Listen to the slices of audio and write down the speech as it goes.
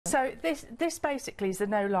So this basically is the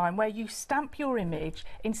no line, where you stamp your image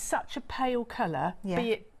in such a pale colour,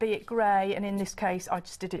 be it grey, and in this case I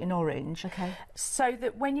just did it in orange, so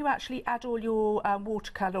that when you actually add all your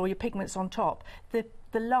watercolour or your pigments on top,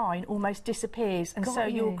 the line almost disappears, and so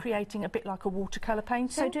you're creating a bit like a watercolour painting.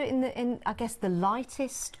 So do it in I guess the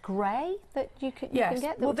lightest grey that you can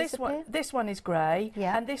get. Well, this one is grey,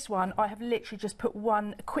 and this one I have literally just put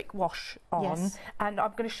one quick wash on, and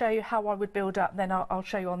I'm going to show you how I would build up. Then I'll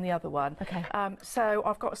show you on the other one. Okay. So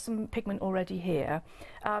I've got some pigment already here,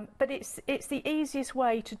 but it's the easiest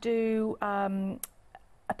way to do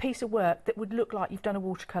a piece of work that would look like you've done a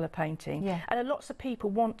watercolour painting. Yeah. And lots of people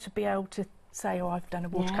want to be able to say, oh, I've done a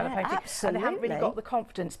watercolour painting, absolutely. and they haven't really got the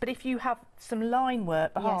confidence. But if you have some line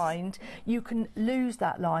work behind, you can lose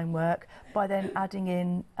that line work by then adding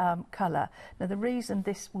in colour. Now, the reason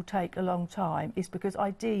this will take a long time is because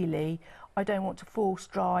ideally I don't want to force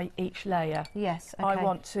dry each layer. Yes, okay.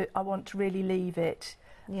 I want to really leave it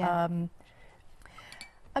to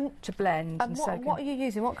blend. And what are you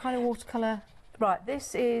using? What kind of watercolour? Right,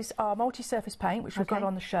 this is our multi-surface paint, which we've got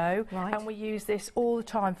on the show, and we use this all the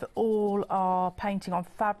time for all our painting on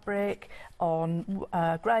fabric, on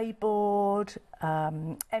grey board,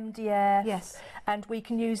 MDF, and we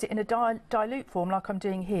can use it in a dilute form like I'm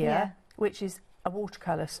doing here, which is a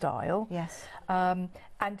watercolour style,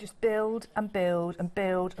 and just build and build and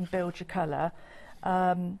build and build your colour.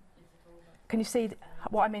 Can you see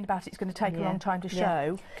what I mean about it's going to take a long time to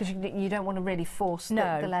show? Because you don't want to really force the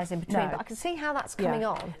layers in between. But I can see how that's coming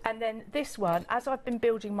on. And then this one, as I've been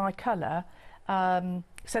building my colour,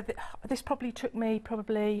 so this probably took me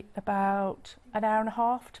about an hour and a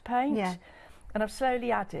half to paint. Yeah. And I've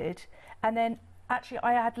slowly added, and then actually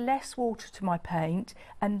I add less water to my paint,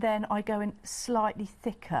 and then I go in slightly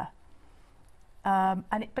thicker.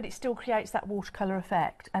 But it still creates that watercolour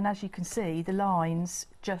effect. And as you can see, the lines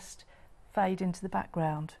just fade into the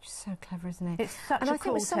background. So clever, isn't it? It's such a cool technique. And I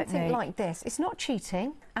think with something like this, it's not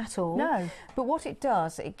cheating at all. No. But what it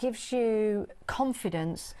does, it gives you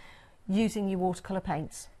confidence using your watercolour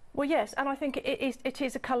paints. Well, yes, and I think it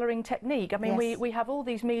is a colouring technique. I mean, we have all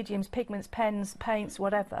these mediums, pigments, pens, paints,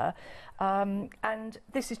 whatever, and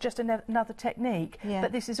this is just another technique. Yeah.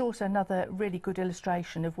 But this is also another really good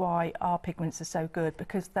illustration of why our pigments are so good,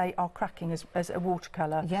 because they are cracking as a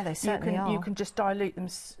watercolour. Yeah, they certainly are. You can just dilute them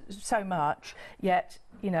so much, yet,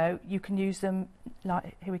 you know, you can use them,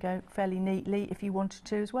 like, here we go, fairly neatly if you wanted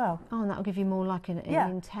to as well. Oh, and that'll give you more like an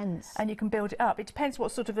intense. And you can build it up. It depends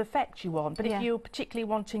what sort of effect you want, but if you're particularly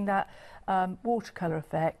wanting that watercolour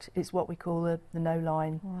effect, it's what we call the no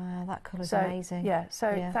line. Wow, that colour's amazing. Yeah,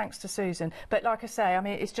 thanks to Susan. But like I say, I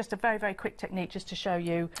mean, it's just a very, very quick technique just to show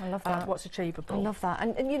you what's achievable. I love that.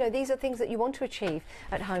 And, you know, these are things that you want to achieve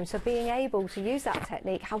at home, so being able to use that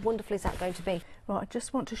technique, how wonderful is that going to be? Right, I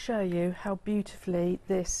just want to show you how beautifully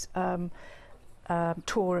this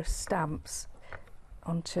Taurus stamps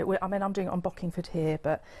onto... Well, I mean, I'm doing it on Bockingford here,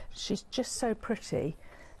 but she's just so pretty.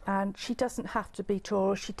 And she doesn't have to be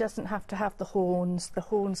Taurus, she doesn't have to have the horns. The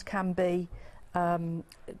horns can be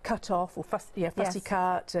cut off, or fussy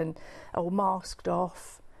cut, or masked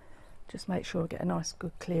off. Just make sure I get a nice,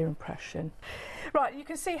 good, clear impression. Right, you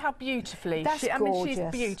can see how beautifully That's gorgeous. I mean,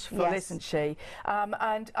 she's beautiful, isn't she?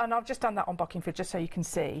 And I've just done that on Bockingford just so you can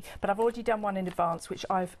see. But I've already done one in advance, which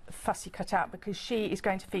I've fussy cut out because she is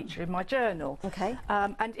going to feature in my journal. Okay.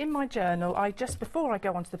 And in my journal, before I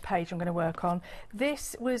go onto the page I'm going to work on,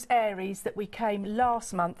 this was Aries that we came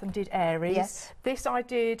last month and did Aries. Yes. This I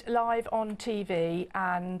did live on TV,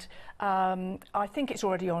 and I think it's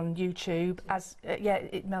already on YouTube. As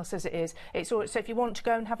Mel says it is. So if you want to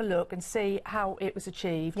go and have a look and see how it was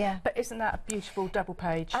achieved. Yeah. But isn't that a beautiful double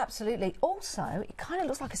page? Absolutely. Also, it kind of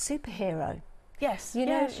looks like a superhero. Yes, you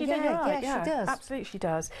know, she does. Absolutely, she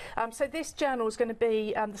does. So this journal is going to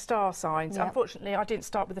be the star signs. Yep. Unfortunately, I didn't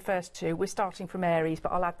start with the first two. We're starting from Aries,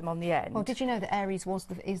 but I'll add them on the end. Well, did you know that Aries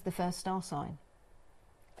is the first star sign?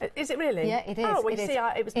 Is it really? Yeah, it is. Oh, well, you see,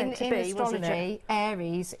 it was meant to be, in astrology, wasn't it?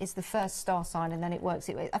 Aries is the first star sign, and then it works.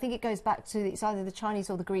 I think it goes back to it's either the Chinese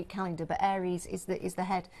or the Greek calendar, but Aries is the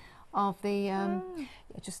head of the.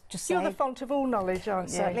 Just you're the font of all knowledge, aren't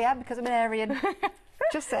you? Certainly am, because I'm an Arian.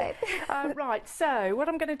 Just say it. Right, so what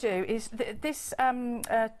I'm going to do is this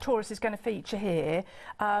Taurus is going to feature here.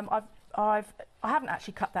 I've I haven't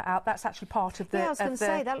actually cut that out. That's actually part of the... Yeah, I was going to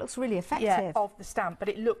say, that looks really effective. Yeah, of the stamp, but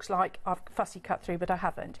it looks like I've fussy cut through, but I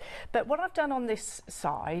haven't. But what I've done on this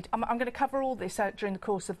side, I'm going to cover all this out during the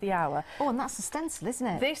course of the hour. Oh, and that's the stencil, isn't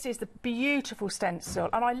it? This is the beautiful stencil,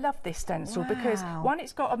 and I love this stencil because, one,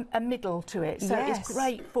 it's got a middle to it, so it's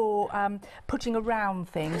great for putting around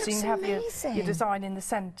things. So you can have your design in the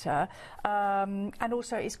centre, and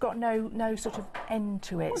also it's got no sort of end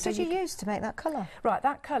to it. What did you use to make that colour? Right,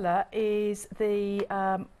 that colour is the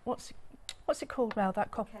what's it called, Mel?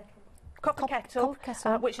 That copper kettle,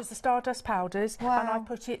 which is the Stardust powders, and I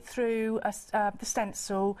put it through the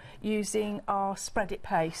stencil using our spread it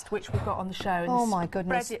paste, which we've got on the show. And oh my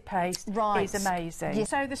goodness! Spread it paste is amazing. Yeah.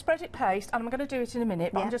 So the spread it paste, and I'm going to do it in a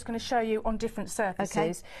minute, but I'm just going to show you on different surfaces.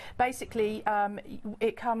 Okay. Basically,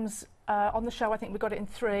 it comes. On the show, I think we got it in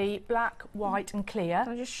 3: black, white, and clear.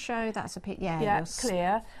 I'll just show that's a bit,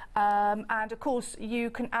 clear. And of course, you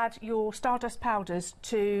can add your Stardust powders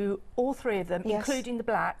to all 3 of them, including the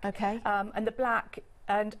black. Okay. And the black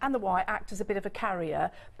and the white act as a bit of a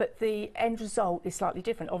carrier, but the end result is slightly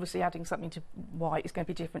different. Obviously, adding something to white is going to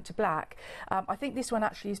be different to black. I think this one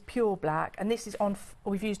actually is pure black, and this is on.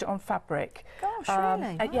 We've used it on fabric. Gosh,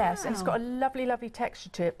 really? Yes, and it's got a lovely texture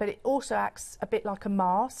to it, but it also acts a bit like a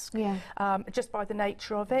mask, just by the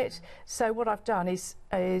nature of it. So what I've done is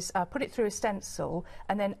put it through a stencil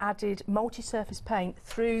and then added multi-surface paint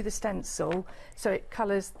through the stencil, so it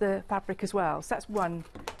colours the fabric as well. So that's one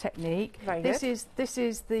technique. Very good. This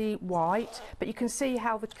is the white, but you can see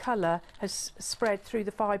how the colour has spread through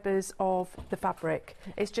the fibres of the fabric.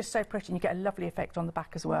 It's just so pretty, and you get a lovely effect on the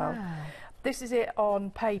back as well. Wow. This is it on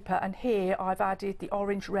paper, and here I've added the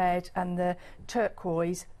orange, red and the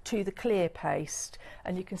turquoise to the clear paste,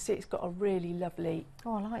 and you can see it's got a really lovely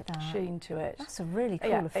I like that sheen to it. That's a really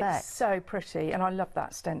cool effect. It's so pretty, and I love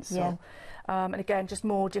that stencil. And again, just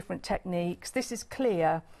more different techniques. This is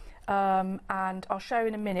clear, and I'll show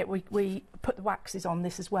in a minute. We put the waxes on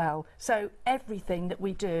this as well, so everything that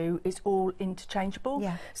we do is all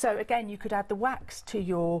interchangeable. So again, you could add the wax to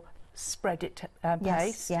your spread it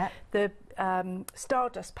paste, the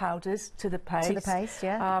Stardust powders to the paste,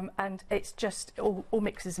 and it's just all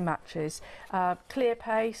mixes and matches. Clear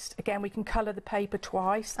paste, again, we can colour the paper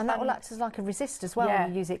twice, and that will act as like a resist as well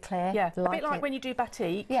when you use it clear. A bit like when you do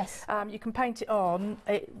batik. You can paint it on,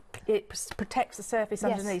 it protects the surface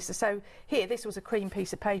underneath. So here, this was a cream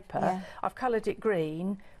piece of paper. I've coloured it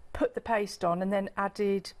green, put the paste on, and then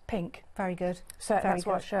added pink. Very good. So that's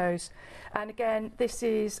what it shows. And again, this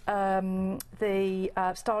is the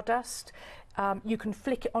Stardust. You can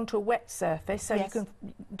flick it onto a wet surface, so you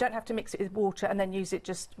don't have to mix it with water and then use it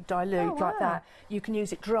just dilute like that. You can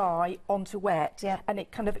use it dry onto wet, and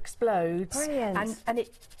it kind of explodes. Brilliant. And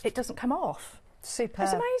it doesn't come off. Super.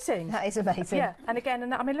 It's amazing. That is amazing. Yeah, and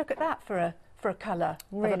again, I mean, look at that for a colour,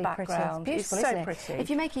 really of a background. Pretty. It's beautiful, it's so isn't it? pretty. If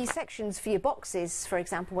you're making sections for your boxes, for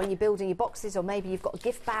example, when you're building your boxes, or maybe you've got a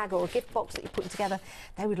gift bag or a gift box that you're putting together,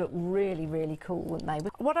 they would look really cool, wouldn't they?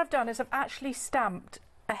 What I've done is I've actually stamped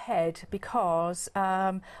ahead because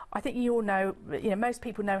I think you all know, most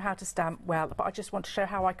people know how to stamp well, but I just want to show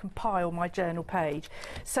how I compile my journal page.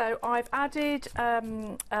 So I've added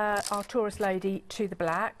our Taurus lady to the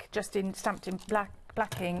black, stamped in black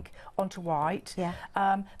ink onto white,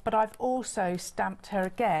 but I've also stamped her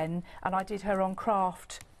again, and I did her on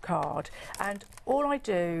craft card, and all I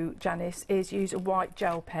do, Janice, is use a white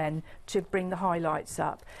gel pen to bring the highlights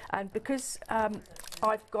up, and because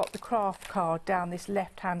I've got the craft card down this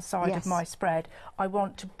left hand side of my spread, I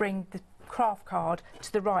want to bring the craft card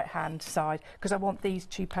to the right hand side because I want these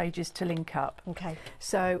 2 pages to link up. Okay,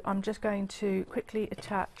 so I'm just going to quickly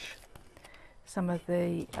attach some of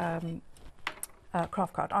the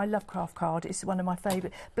craft card. I love craft card. It's one of my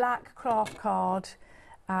favourite. Black craft card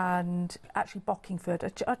and actually Bockingford.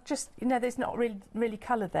 I just, there's not really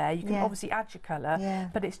colour there. You can obviously add your colour,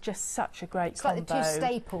 but it's just such a great combo. It's like the 2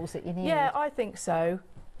 staples that you need. Yeah, I think so.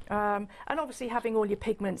 And obviously having all your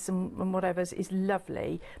pigments and whatevers is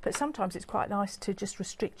lovely, but sometimes it's quite nice to just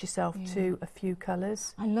restrict yourself to a few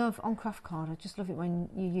colours. I love, on craft card, I just love it when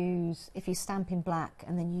you use, if you stamp in black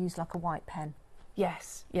and then you use like a white pen.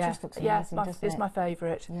 Yes, It just looks amazing, doesn't it's it? my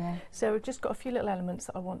favourite. Yeah. So we've just got a few little elements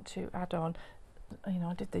that I want to add on.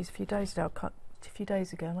 I did these a few days ago,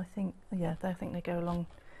 and I think, I think they go along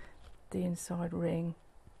the inside ring.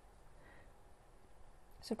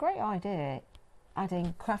 It's a great idea,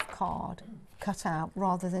 adding craft card cut out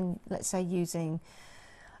rather than, let's say, using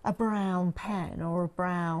a brown pen or a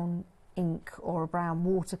brown ink or a brown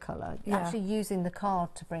watercolour, actually using the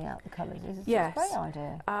card to bring out the colours is a great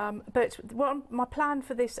idea. But my plan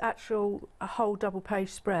for this actual whole double page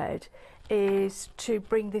spread is to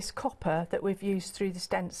bring this copper that we've used through the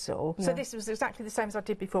stencil. So this was exactly the same as I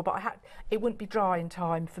did before, but it wouldn't be dry in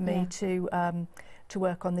time for me to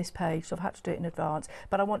work on this page, so I've had to do it in advance.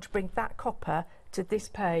 But I want to bring that copper to this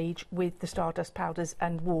page with the Stardust powders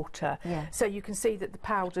and water. So you can see that the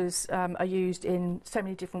powders are used in so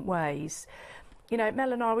many different ways. You know,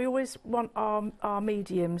 Mel and I, we always want our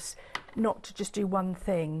mediums not to just do one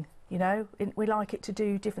thing, you know. We like it to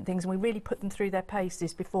do different things, and we really put them through their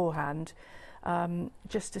paces beforehand,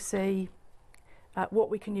 just to see what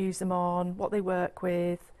we can use them on, what they work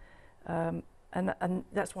with, and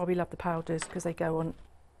that's why we love the powders, because they go on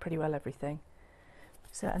pretty well everything.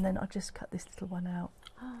 So, and then I'll just cut this little one out.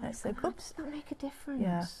 Oh, so oops, that make a difference.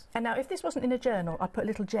 Yeah. And now, if this wasn't in a journal, I'd put a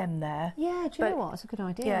little gem there. Yeah, do you know what? It's a good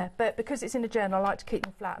idea. Yeah, but because it's in a journal, I like to keep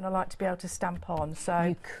them flat, and I like to be able to stamp on. So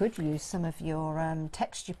you could use some of your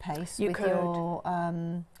texture paste with your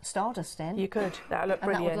Stardust in. You could. That would look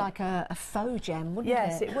brilliant. And that would like a faux gem, wouldn't it?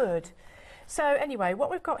 Yes, it would. So anyway,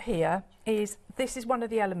 what we've got here is, this is one of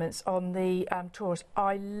the elements on the Taurus.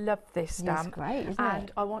 I love this stamp. It's great, isn't it?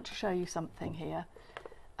 And I want to show you something here.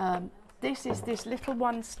 This is this little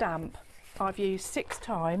one stamp I've used 6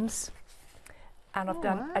 times, and I've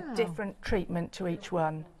done a different treatment to each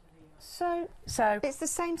one. So it's the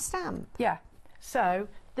same stamp? Yeah. So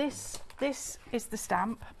this is the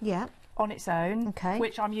stamp. Yeah. On its own,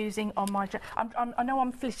 which I'm using on my... I know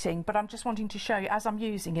I'm flitting, but I'm just wanting to show you, as I'm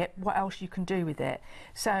using it, what else you can do with it.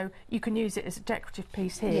 So you can use it as a decorative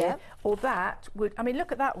piece here, or that would... I mean,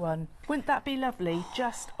 look at that one. Wouldn't that be lovely,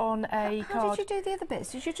 just on a card? How did you do the other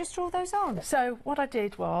bits? Did you just draw those on? So what I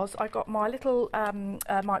did was, I got my little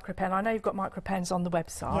micro pen. I know you've got micro pens on the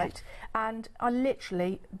website, and I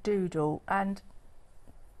literally doodle and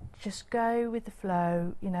just go with the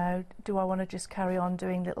flow, you know. Do I want to just carry on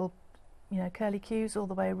doing little, you know, curly cues all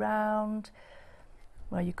the way around?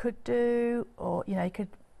 Well, you could do, or, you know, you could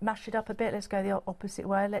mash it up a bit. Let's go the opposite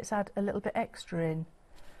way. Let's add a little bit extra in.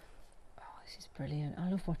 Oh, this is brilliant. I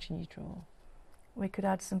love watching you draw. We could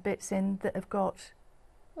add some bits in that have got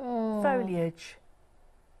foliage.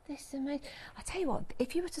 This is amazing. I tell you what,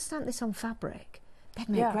 if you were to stamp this on fabric, they'd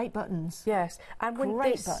make great buttons. Yes, and wouldn't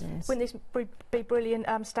this be brilliant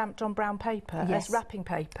stamped on brown paper, as wrapping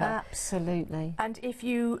paper? Absolutely. And if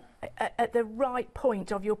you, at the right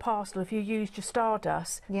point of your parcel, if you used your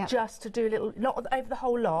Stardust, just to do a little, not over the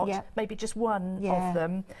whole lot, maybe just one of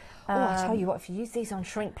them. I tell you what, if you use these on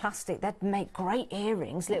shrink plastic, they'd make great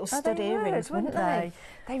earrings, little stud earrings, wouldn't they?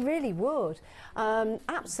 They really would.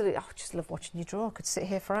 Absolutely. I just love watching you draw. I could sit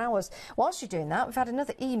here for hours. Whilst you're doing that, we've had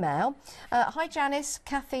another email. Hi Janice,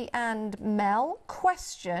 Cathie and Mel.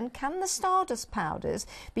 Question, can the Stardust powders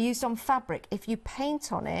be used on fabric if you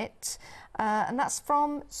paint on it? And that's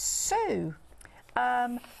from Sue.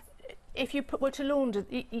 If you were to launder,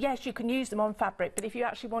 yes, you can use them on fabric, but if you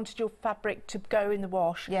actually wanted your fabric to go in the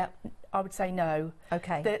wash, I would say no.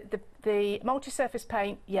 Okay. The multi-surface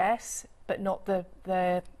paint, yes, but not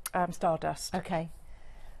the Stardust. Okay.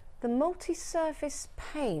 The multi-surface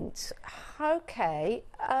paint, okay.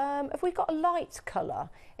 Have we got a light colour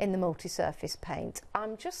in the multi-surface paint?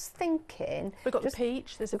 I'm just thinking... We've got the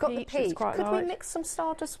peach, there's a peach that's quite light. Could we mix some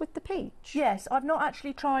Stardust with the peach? Yes, I've not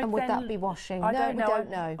actually tried. And would that be washing? I don't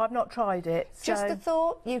know. I've not tried it. Just a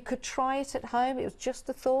thought, you could try it at home. It was just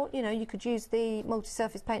a thought, you know, you could use the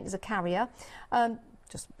multi-surface paint as a carrier. It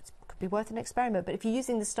could be worth an experiment, but if you're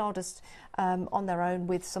using the Stardust on their own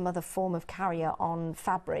with some other form of carrier on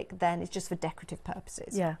fabric, then it's just for decorative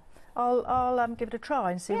purposes. Yeah, I'll give it a try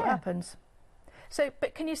and see what happens. So,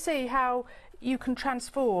 but can you see how you can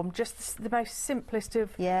transform just the most simplest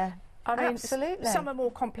of... Yeah, I mean, absolutely. Some are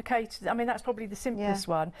more complicated. I mean, that's probably the simplest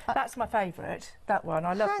one. That's my favourite, that one.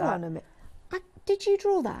 I love that. Hang on a minute. Did you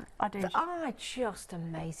draw that? I did. It just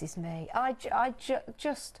amazes me.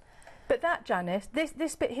 Just... But that, Janice,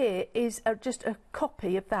 this bit here is just a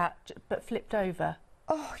copy of that, but flipped over.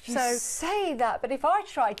 Oh, you say that, but if I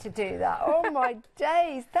tried to do that, oh my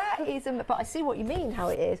days, that is... But I see what you mean, how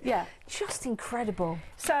it is. Yeah. Just incredible.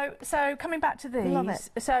 So coming back to these... Love it.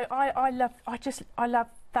 So I love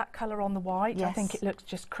that colour on the white. Yes. I think it looks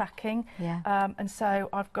just cracking. Yeah. And so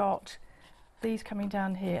I've got these coming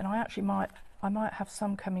down here, and I might have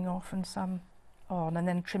some coming off and some on, and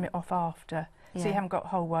then trim it off after. So you haven't got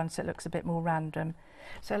whole ones, so it looks a bit more random.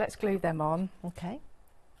 So let's glue them on. Okay.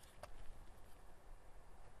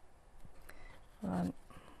 It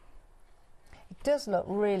does look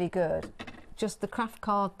really good. just the craft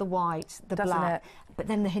card, the white, the Doesn't black, it? but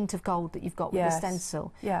then the hint of gold that you've got with the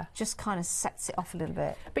stencil, just kind of sets it off a little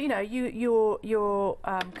bit. But you know, your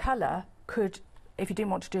colour could, if you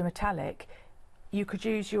didn't want to do metallic, you could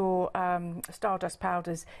use your stardust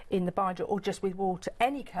powders in the binder or just with water,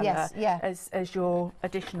 any colour as your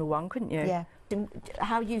additional one, couldn't you? Yeah.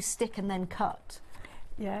 How you stick and then cut.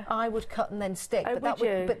 Yeah. I would cut and then stick. Oh,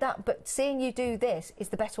 but seeing you do this is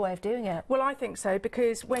the better way of doing it. Well, I think so,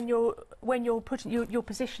 because when you're putting you're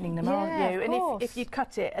positioning them, aren't you? And if you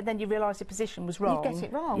cut it and then you realise the position was wrong, you get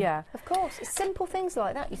it wrong. Yeah, of course. It's simple things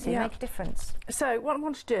like that, you see, make a difference. So what I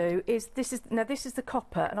want to do is this is the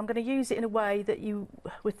copper, and I'm going to use it in a way that you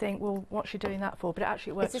would think, well, what's she doing that for? But it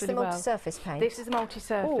actually works really well. Is this the multi-surface paint? This is the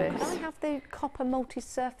multi-surface. Can I have the copper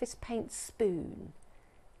multi-surface paint spoon?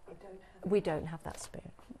 We don't have that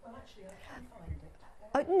spoon. Well, actually, I can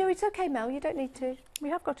find it. No, it's okay, Mel. You don't need to. We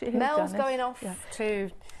have got it here. Mel's going off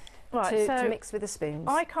to mix with the spoons.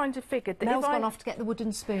 I kind of figured that Mel's gone off to get the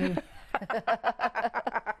wooden spoon.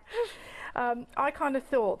 I kind of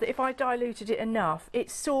thought that if I diluted it enough,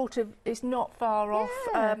 it's not far off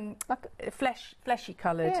like fleshy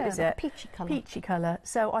coloured, is it? Peachy colour. Peachy colour.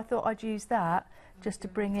 So I thought I'd use that just to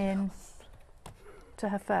bring in to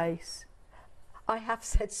her face. I have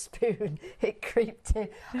said spoon. It creeped in.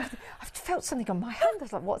 I've felt something on my hand. I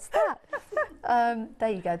was like, what's that? There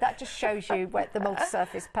you go. That just shows you the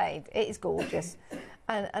multi-surface paint. It is gorgeous.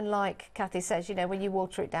 And like Cathie says, you know, when you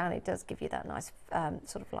water it down, it does give you that nice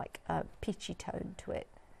sort of like peachy tone to it.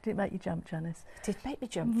 Did it make you jump, Janice? It did make me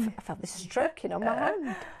jump. I felt this stroking on my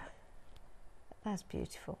hand. That's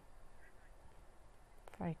beautiful.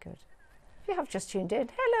 Very good. If you have just tuned in,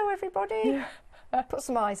 hello everybody. Put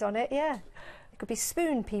some eyes on it, It could be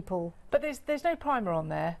spoon people. But there's no primer on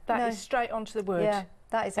there. That is straight onto the wood. Yeah,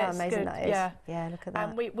 that is how amazing that is. Yeah, look at that.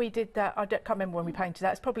 And we did that. Can't remember when we painted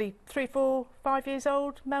that. It's probably 3, 4, 5 years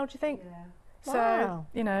old. Mel, do you think? Yeah. So wow.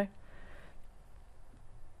 You know,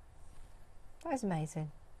 that is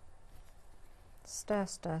amazing. Stir,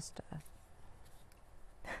 stir, stir.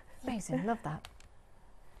 Amazing. Love that.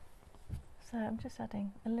 So I'm just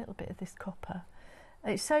adding a little bit of this copper.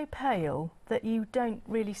 It's so pale that you don't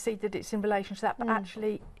really see that it's in relation to that, but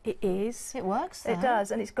actually it is. It works, though. It does,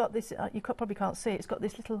 and it's got this, you probably can't see it, it's got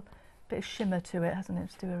this little bit of shimmer to it, hasn't it,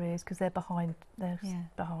 to her ears, because they're behind, so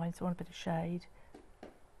I want a bit of shade.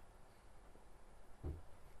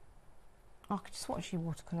 I could just watch you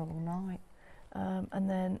watercolour all night. And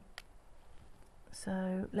then,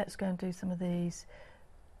 so let's go and do some of these.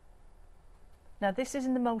 Now this is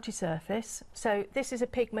in the multi-surface, so this is a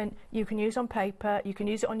pigment you can use on paper, you can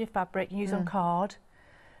use it on your fabric, you can use it on card,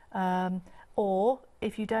 or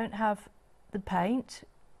if you don't have the paint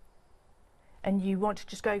and you want to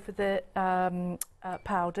just go for the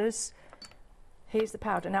powders, here's the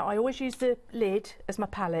powder. Now I always use the lid as my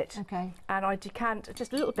palette, and I decant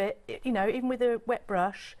just a little bit, you know, even with a wet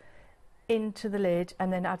brush, into the lid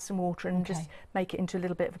and then add some water and just make it into a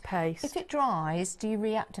little bit of a paste. If it dries, do you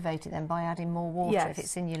reactivate it then by adding more water if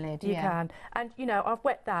it's in your lid? You can. And you know, I've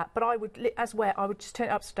wet that, but I would, as wet, I would just turn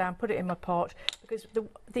it upside down, put it in my pot, because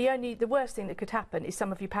the worst thing that could happen is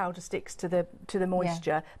some of your powder sticks to the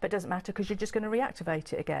moisture, but it doesn't matter because you're just going to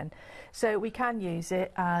reactivate it again. So we can use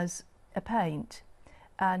it as a paint,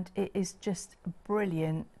 and it is just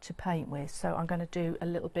brilliant to paint with. So I'm going to do a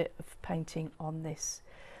little bit of painting on this.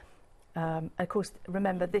 Of course,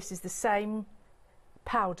 remember, this is the same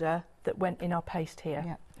powder that went in our paste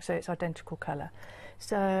here, so it's identical colour.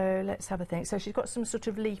 So let's have a think. So she's got some sort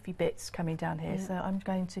of leafy bits coming down here, so I'm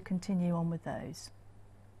going to continue on with those.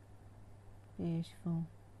 Beautiful.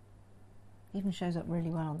 Even shows up really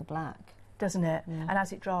well on the black. Doesn't it? Yeah. And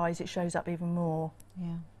as it dries, it shows up even more.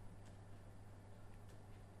 Yeah.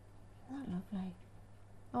 Isn't that lovely?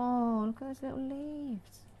 Oh, look at those little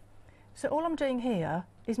leaves. So all I'm doing here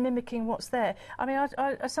is mimicking what's there. I mean,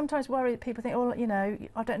 I sometimes worry that people think, oh, you know,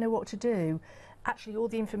 I don't know what to do. Actually, all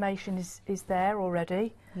the information is there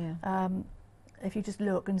already. Yeah. If you just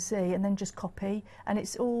look and see, and then just copy, and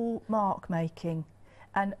it's all mark making.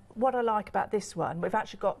 And what I like about this one, we've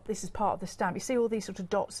actually got, this is part of the stamp. You see all these sort of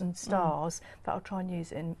dots and stars, but I'll try and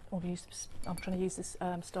use it in, I'm trying to use this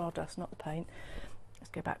stardust, not the paint. Let's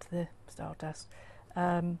go back to the stardust.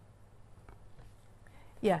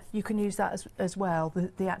 Yeah, you can use that as well,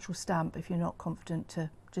 the actual stamp, if you're not confident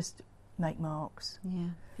to just make marks. Yeah,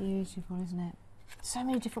 beautiful, isn't it? So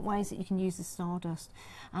many different ways that you can use the stardust,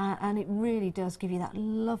 and it really does give you that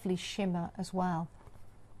lovely shimmer as well.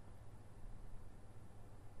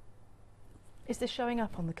 Is this showing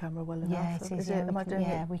up on the camera well enough? Yeah, it is. Yeah, am I doing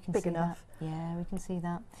it we can big see enough? That. Yeah, we can see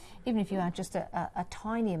that. Even if you add just a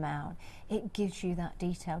tiny amount, it gives you that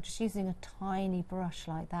detail. Just using a tiny brush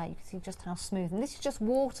like that, you can see just how smooth. And this is just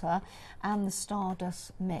water and the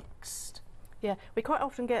stardust mixed. Yeah, we quite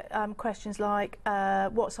often get questions like,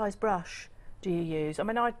 what size brush do you use? I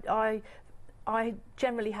mean, I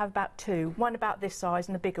generally have about two, one about this size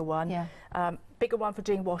and a bigger one. Yeah. Bigger one for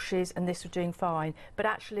doing washes and this for doing fine. But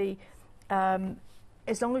actually,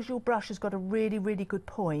 as long as your brush has got a really, really good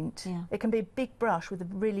point, it can be a big brush with a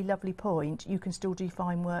really lovely point, you can still do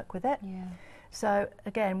fine work with it. Yeah. So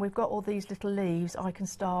again, we've got all these little leaves. I can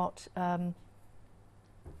start colouring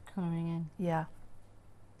in. Yeah.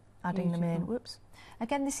 Adding them in. Whoops.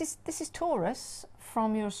 Again, this is Taurus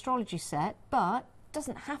from your astrology set, but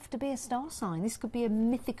doesn't have to be a star sign. This could be a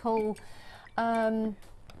mythical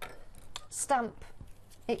stamp.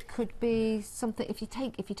 It could be something. If you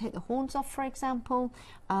take the horns off, for example,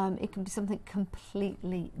 it can be something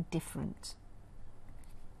completely different.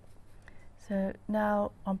 So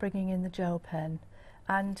now I'm bringing in the gel pen,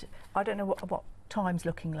 and I don't know what time's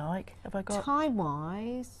looking like. Have I got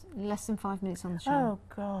time-wise? Less than 5 minutes on the show. Oh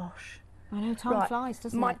gosh. I know, time flies,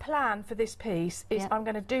 doesn't it? My plan for this piece is I'm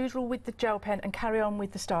going to doodle with the gel pen and carry on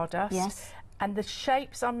with the stardust. Yes. And the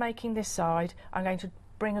shapes I'm making this side, I'm going to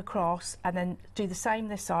bring across and then do the same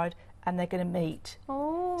this side, and they're going to meet.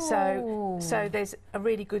 Oh. So there's a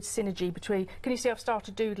really good synergy between. Can you see I've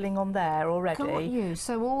started doodling on there already? Can't you?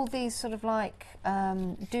 So all these sort of like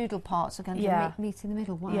doodle parts are going to meet in the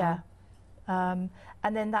middle. Wow. Yeah.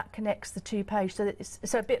 And then that connects the two pages. So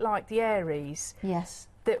it's a bit like the Aries. Yes.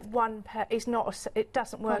 That one is not. It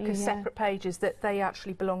doesn't work as separate pages. That they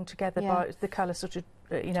actually belong together by the colour sort of.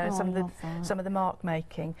 You know, some of the mark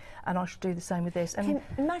making, and I should do the same with this. And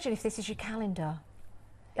imagine if this is your calendar.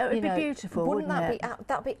 It would be beautiful, wouldn't it?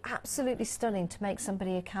 That'd be absolutely stunning to make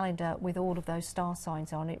somebody a calendar with all of those star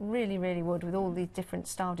signs on. It really, really would, with all these different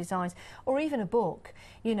style designs, or even a book.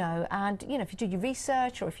 You know, and you know, if you do your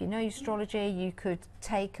research or if you know your astrology, you could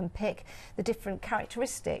take and pick the different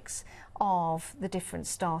characteristics of the different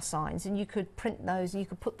star signs, and you could print those and you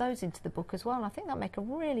could put those into the book as well. And I think that'd make a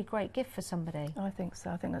really great gift for somebody. I think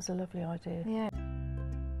so. I think that's a lovely idea. Yeah.